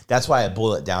understands. That's why I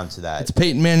boil it down to that. It's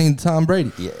Peyton Manning and Tom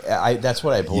Brady. Yeah, that's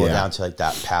what I boil it down to, like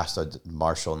that pass to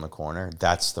Marshall in the corner.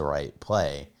 That's the right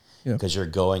play because you're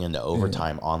going into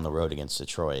overtime on the road against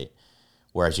Detroit,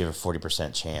 whereas you have a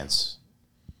 40% chance.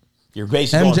 You're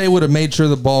basically MJ would have made sure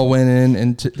the ball went in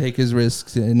and take his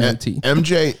risks in OT.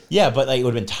 MJ, but like it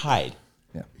would have been tied.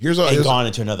 Yeah, here's gone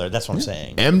into another. That's what I'm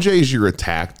saying. MJ's your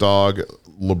attack dog.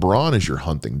 LeBron is your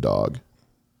hunting dog.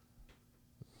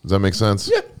 Does that make sense?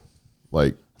 Yeah.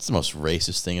 It's the most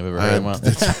racist thing I've ever heard about.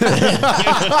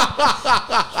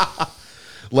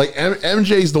 Like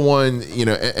MJ's the one,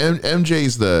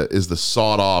 MJ's is the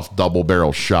sawed off double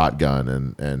barrel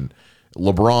shotgun, and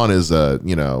LeBron is a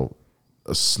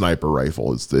sniper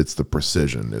rifle. It's the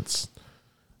precision. It's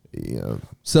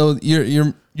So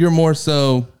you're more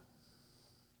so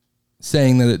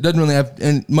saying that it doesn't really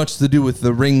have much to do with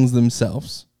the rings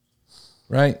themselves,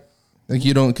 right? Like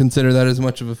you don't consider that as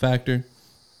much of a factor?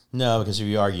 No, because if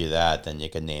you argue that, then you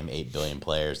could name 8 billion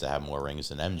players that have more rings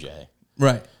than MJ.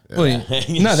 Right. Yeah. Well,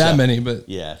 not that many, but...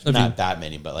 Yeah, not that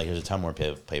many, but there's a ton more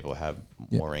people have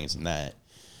more rings than that.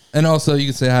 And also, you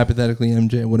could say hypothetically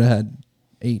MJ would have had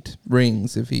 8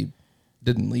 rings if he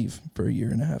didn't leave for a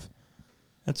year and a half.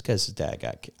 That's because his dad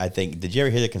got... I think... Did you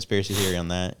ever hear the conspiracy theory on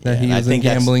that? That he was in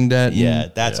gambling debt? Yeah,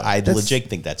 I legit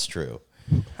think that's true.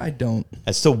 I don't.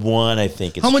 That's the one I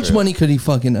think it's How much money could he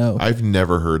fucking owe? I've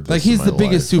never heard this. He's the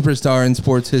biggest superstar in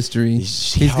sports history.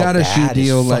 He's got a shoe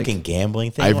deal. Fucking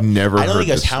gambling thing. I've never heard this. I don't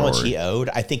think it's how much he owed.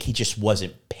 I think he just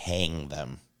wasn't paying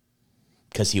them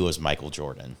because he was Michael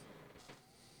Jordan.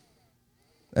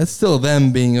 That's still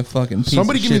them being a fucking piece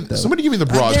of shit, though. Somebody give me the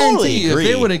broad. I totally agree.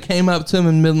 If they would have came up to him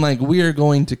and been like, "We are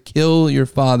going to kill your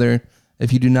father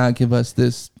if you do not give us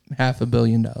this $500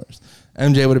 million,"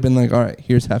 MJ would have been like, "All right,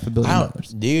 here's $500 million."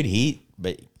 Dude,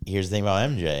 but here's the thing about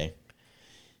MJ.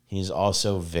 He's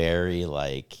also very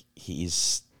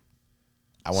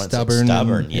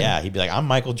stubborn. Yeah, he'd be like, "I'm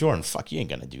Michael Jordan. Fuck, you ain't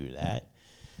gonna do that."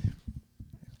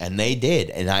 And they did,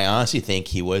 and I honestly think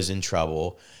he was in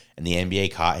trouble. And the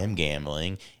NBA caught him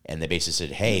gambling, and they basically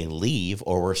said, "Hey, leave,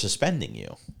 or we're suspending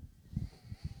you."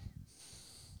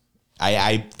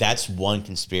 That's one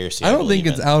conspiracy. I don't think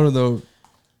it's out of the.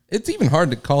 It's even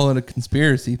hard to call it a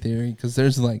conspiracy theory because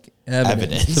there's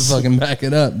evidence to fucking back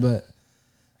it up. But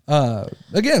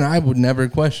again, I would never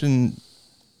question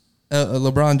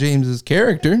LeBron James's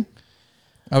character.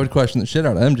 I would question the shit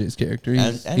out of MJ's character.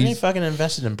 And they fucking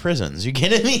invested in prisons. You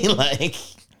kidding me?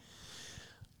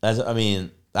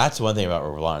 That's one thing about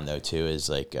LeBron though too is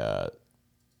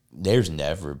there's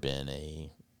never been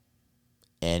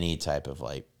any type of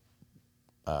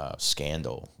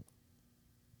scandal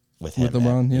with him. With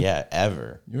LeBron, yeah,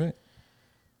 ever. You're right.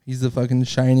 He's the fucking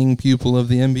shining pupil of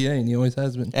the NBA, and he always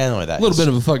has been. And only that, a little bit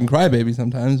of a fucking crybaby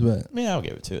sometimes, but I'll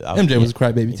give it to it. MJ was a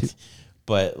crybaby too.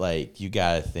 But you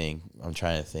gotta think. I'm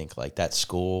trying to think that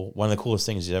school. One of the coolest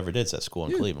things he ever did is that school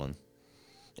in Cleveland.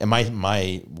 And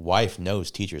my wife knows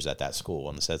teachers at that school,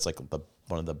 and said it's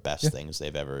one of the best things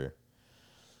they've ever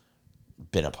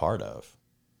been a part of.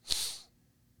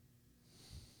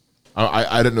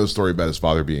 I didn't know the story about his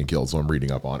father being killed, so I'm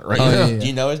reading up on it right now. Yeah. Do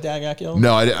you know his dad got killed?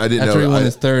 No, I didn't know. After he won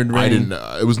his third ring. I didn't.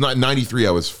 It was not 93.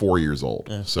 I was 4 years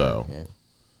old, so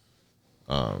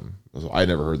I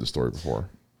never heard the story before.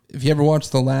 If you ever watch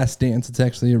The Last Dance, it's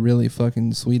actually a really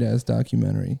fucking sweet ass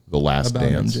documentary. The Last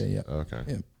Dance. MJ, yeah. Okay.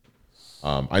 Yeah.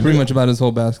 I pretty much about his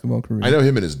whole basketball career. I know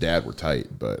him and his dad were tight,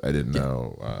 but I didn't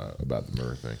know about the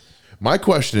murder thing. My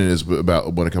question is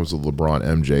about when it comes to the LeBron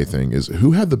MJ thing is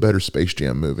who had the better Space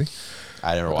Jam movie?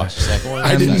 I never watched the second one.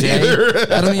 I didn't either.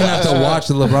 I don't even have to watch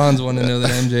the LeBron's one to know that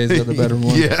MJ's got the better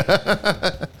one.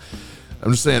 Yeah.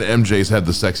 I'm just saying MJ's had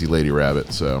the sexy lady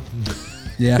rabbit, so.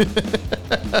 Yeah.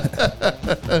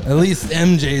 At least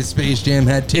MJ's Space Jam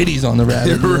had titties on the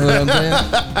rabbit. You know what I'm saying?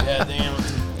 Yeah, damn.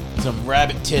 Some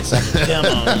rabbit tits I can come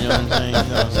on. You know what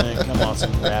I'm saying? Come on,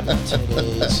 some rabbit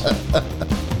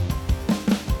titties.